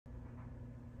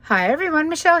Hi everyone,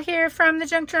 Michelle here from the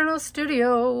Junk Journal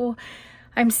Studio.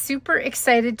 I'm super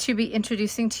excited to be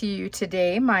introducing to you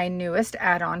today my newest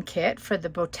add-on kit for the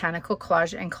Botanical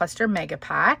Collage and Cluster Mega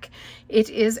Pack. It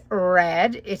is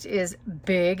red, it is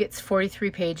big, it's 43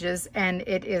 pages, and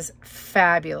it is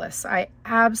fabulous. I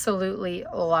absolutely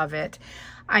love it.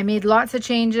 I made lots of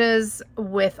changes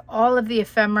with all of the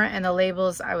ephemera and the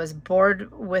labels. I was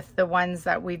bored with the ones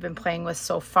that we've been playing with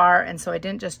so far, and so I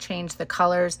didn't just change the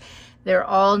colors. They're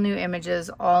all new images,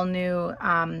 all new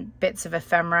bits of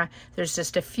ephemera. There's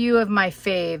just a few of my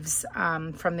faves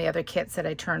from the other kits that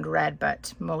I turned red,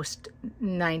 but most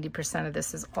 90% of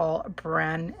this is all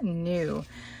brand new.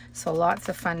 So lots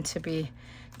of fun to be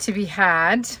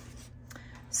had.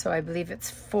 So I believe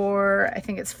it's I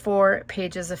think it's 4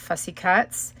 pages of fussy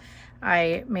cuts.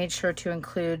 I made sure to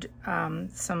include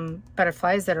some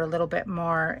butterflies that are a little bit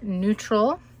more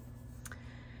neutral,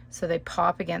 so they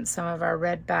pop against some of our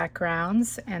red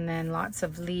backgrounds, and then lots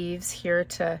of leaves here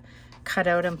to cut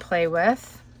out and play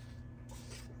with.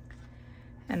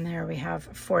 And there we have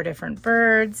 4 different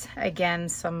birds. Again,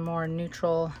 some more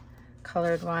neutral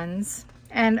colored ones.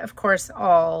 And of course,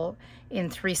 all in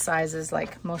 3 sizes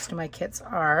like most of my kits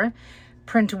are.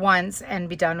 Print once and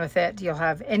be done with it. You'll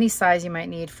have any size you might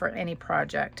need for any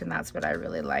project, and that's what I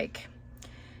really like.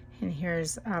 And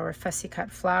here's our fussy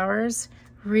cut flowers.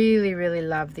 Really, really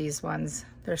love these ones.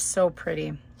 They're so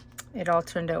pretty. It all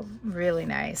turned out really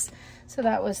nice. So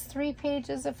that was 3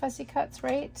 pages of fussy cuts,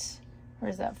 right? Or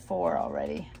is that 4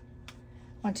 already?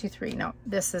 1, 2, 3. No,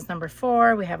 this is number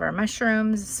 4. We have our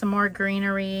mushrooms, some more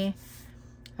greenery.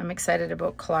 I'm excited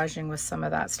about collaging with some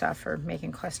of that stuff, or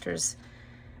making clusters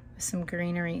with some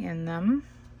greenery in them.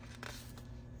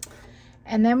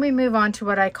 And then we move on to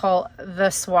what I call the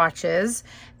swatches.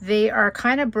 They are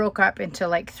kind of broke up into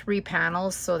like 3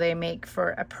 panels, so they make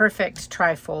for a perfect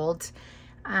trifold.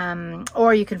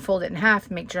 Or you can fold it in half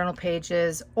and make journal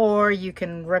pages, or you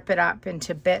can rip it up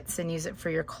into bits and use it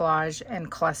for your collage and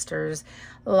clusters.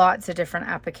 Lots of different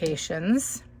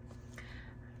applications.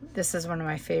 This is one of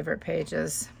my favorite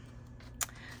pages.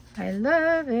 I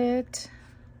love it.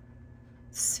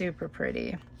 Super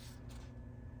pretty.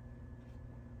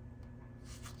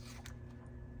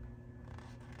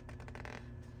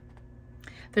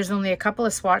 There's only a couple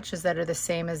of swatches that are the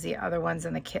same as the other ones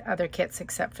in the other kits,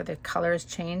 except for the colors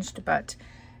changed. But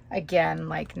again,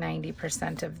 like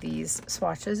 90% of these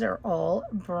swatches are all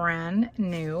brand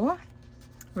new.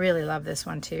 Really love this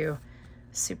one too.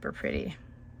 Super pretty.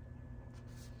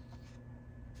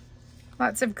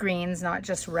 Lots of greens, not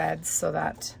just reds, so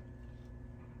that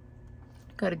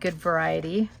got a good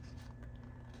variety.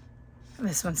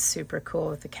 This one's super cool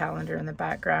with the calendar in the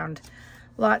background.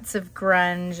 Lots of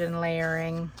grunge and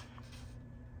layering.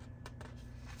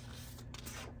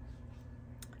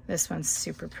 This one's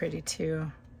super pretty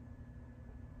too.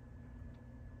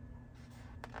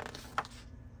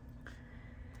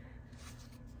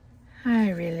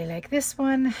 I really like this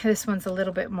one. This one's a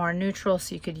little bit more neutral,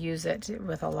 so you could use it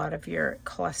with a lot of your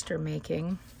cluster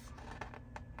making.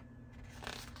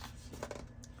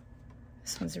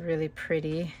 This one's really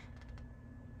pretty.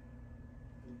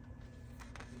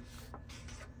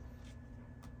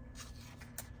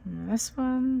 And this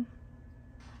one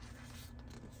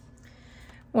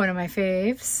of my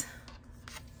faves.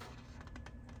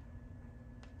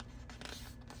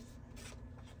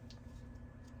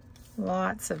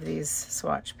 Lots of these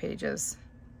swatch pages.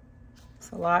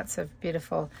 So lots of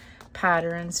beautiful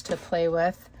patterns to play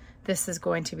with. This is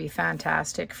going to be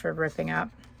fantastic for ripping up.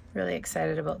 Really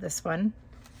excited about this one.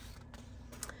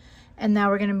 And now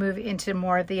we're going to move into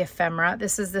more of the ephemera.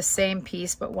 This is the same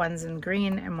piece, but one's in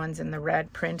green and one's in the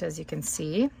red print, as you can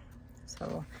see.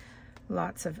 So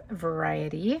lots of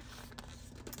variety.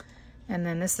 And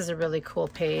then this is a really cool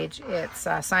page. It's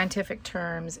scientific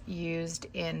terms used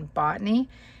in botany.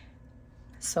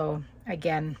 So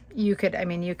again, you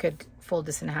could fold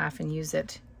this in half and use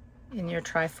it in your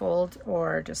trifold,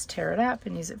 or just tear it up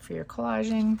and use it for your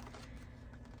collaging.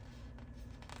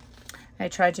 I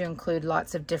tried to include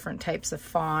lots of different types of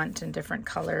font and different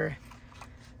color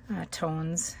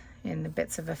tones in the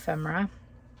bits of ephemera.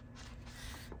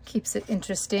 Keeps it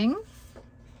interesting.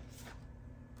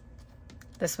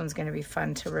 This one's going to be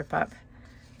fun to rip up,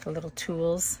 the little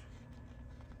tools.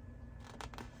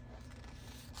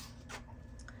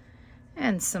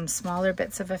 And some smaller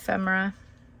bits of ephemera.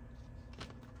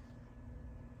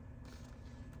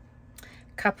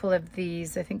 A couple of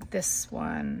these, I think this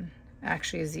one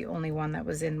actually is the only one that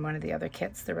was in one of the other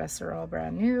kits. The rest are all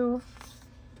brand new.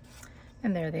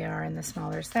 And there they are in the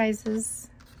smaller sizes.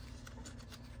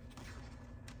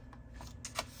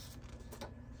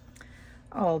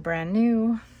 All brand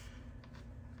new.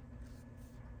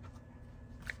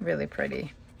 Really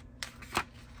pretty.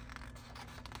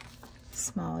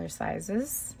 Smaller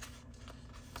sizes.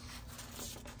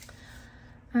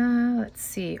 Let's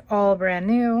see, all brand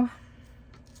new.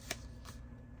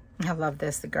 I love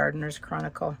this, the Gardener's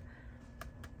Chronicle.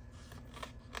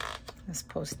 This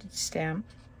postage stamp.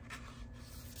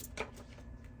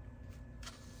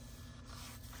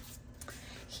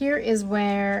 Here is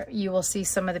where you will see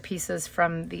some of the pieces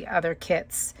from the other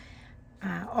kits.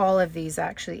 All of these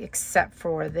actually, except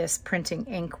for this printing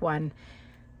ink one.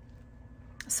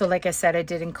 So like I said, I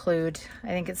did include, I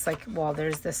think it's like, well,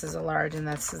 this is a large and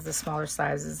this is the smaller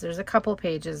sizes. There's a couple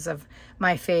pages of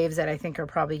my faves that I think are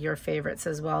probably your favorites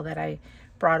as well that I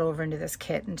brought over into this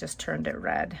kit and just turned it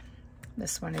red.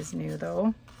 This one is new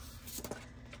though.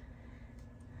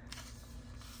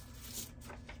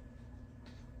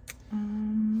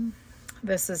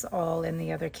 This is all in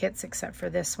the other kits except for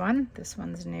this one. This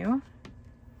one's new.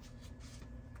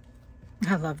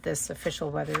 I love this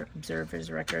Official Weather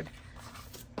Observer's Record.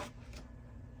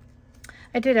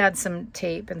 I did add some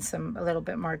tape and a little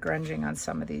bit more grunging on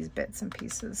some of these bits and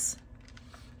pieces.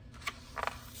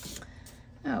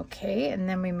 Okay, and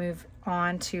then we move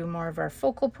on to more of our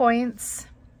focal points.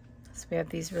 So we have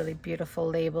these really beautiful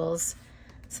labels,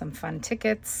 some fun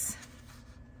tickets.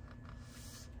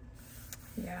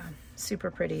 Yeah, super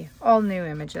pretty. All new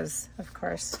images, of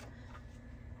course.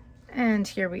 And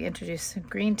here we introduce some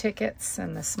green tickets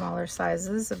and the smaller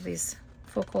sizes of these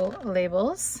focal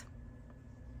labels.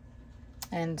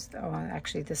 And, oh,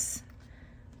 actually this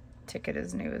ticket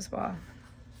is new as well.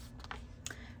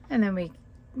 And then we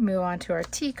move on to our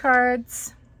T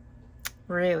cards.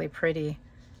 Really pretty.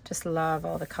 Just love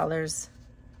all the colors.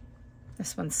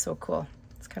 This one's so cool.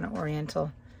 It's kind of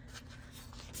oriental.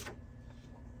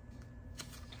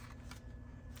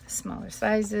 Smaller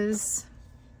sizes.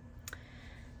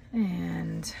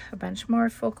 And a bunch more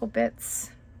focal bits.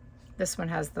 This one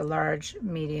has the large,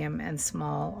 medium, and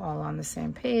small all on the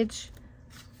same page.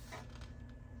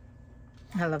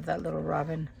 I love that little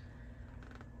robin.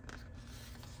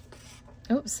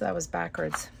 Oops, that was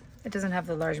backwards. It doesn't have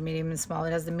the large, medium, and small.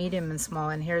 It has the medium and small,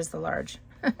 and here's the large.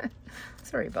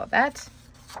 Sorry about that.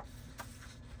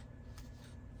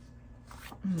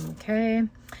 Okay.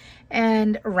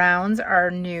 And rounds are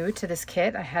new to this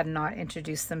kit. I had not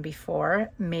introduced them before.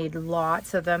 Made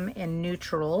lots of them in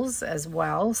neutrals as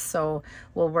well, so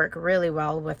will work really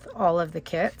well with all of the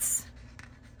kits.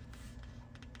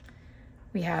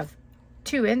 We have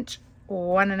 2 inch,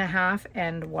 1.5,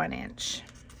 and 1 inch.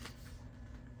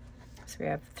 So we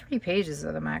have 3 pages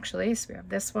of them actually. So we have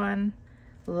this one,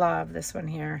 love this one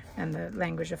here, and the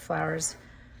Language of Flowers.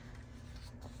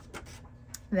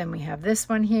 Then we have this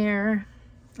one here.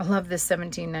 I love this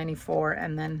 1794,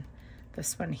 and then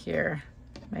this one here,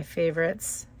 my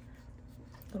favorites,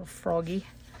 little froggy.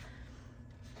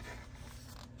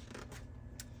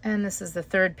 And this is the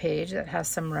 3rd page that has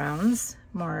some rounds,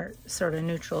 more sort of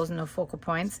neutrals, no focal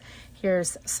points.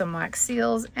 Here's some wax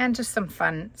seals and just some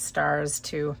fun stars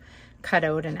to cut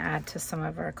out and add to some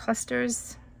of our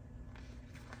clusters.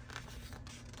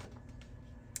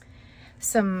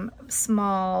 Some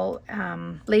small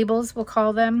labels, we'll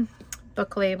call them,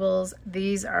 book labels.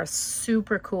 These are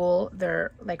super cool.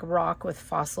 They're like rock with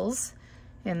fossils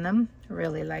in them. I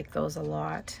really like those a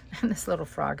lot. And this little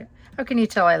frog. How can you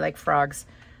tell I like frogs?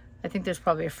 I think there's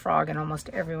probably a frog in almost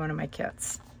every one of my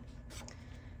kits.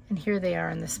 And here they are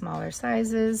in the smaller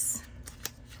sizes.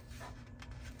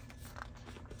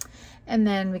 And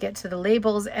then we get to the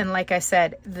labels, and like I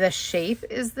said, the shape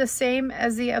is the same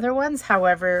as the other ones.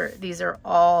 However, these are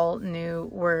all new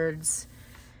words,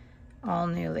 all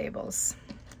new labels.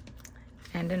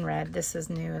 And in red, this is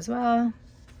new as well.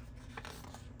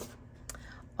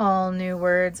 All new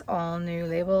words, all new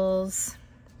labels.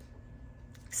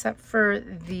 Except for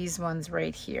these ones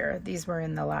right here. These were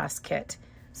in the last kit,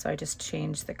 so I just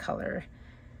changed the color.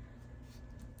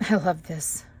 I love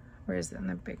this. Where is it in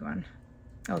the big one?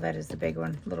 Oh, that is the big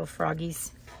one, little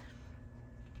froggies.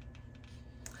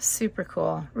 Super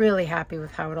cool. Really happy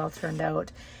with how it all turned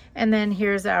out. And then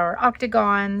here's our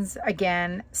octagons.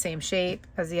 Again, same shape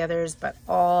as the others, but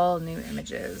all new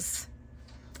images.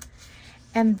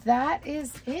 And that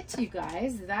is it, you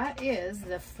guys. That is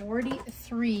the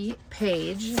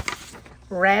 43-page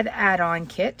red add-on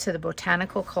kit to the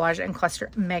Botanical Collage and Cluster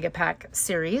Mega Pack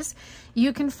series.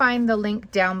 You can find the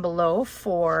link down below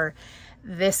for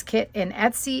this kit in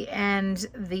Etsy, and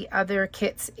the other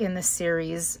kits in the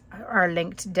series are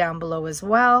linked down below as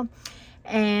well.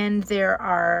 And there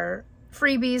are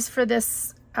freebies for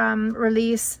this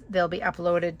release. They'll be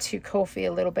uploaded to Kofi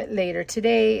a little bit later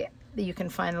today. You can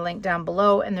find the link down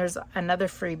below, and there's another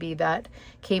freebie that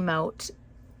came out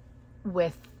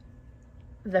with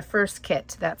the first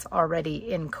kit that's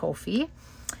already in Kofi.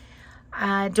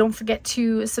 Don't forget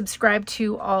to subscribe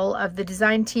to all of the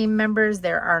design team members.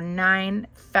 There are 9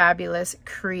 fabulous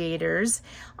creators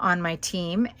on my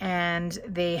team, and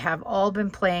they have all been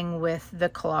playing with the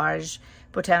collage,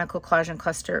 Botanical Collage and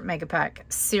Cluster Mega Pack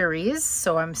series.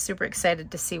 So I'm super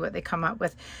excited to see what they come up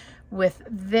with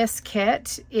this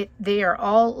kit. They are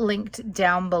all linked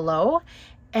down below.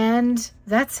 And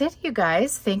that's it, you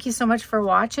guys. Thank you so much for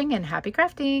watching, and happy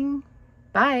crafting.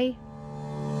 Bye.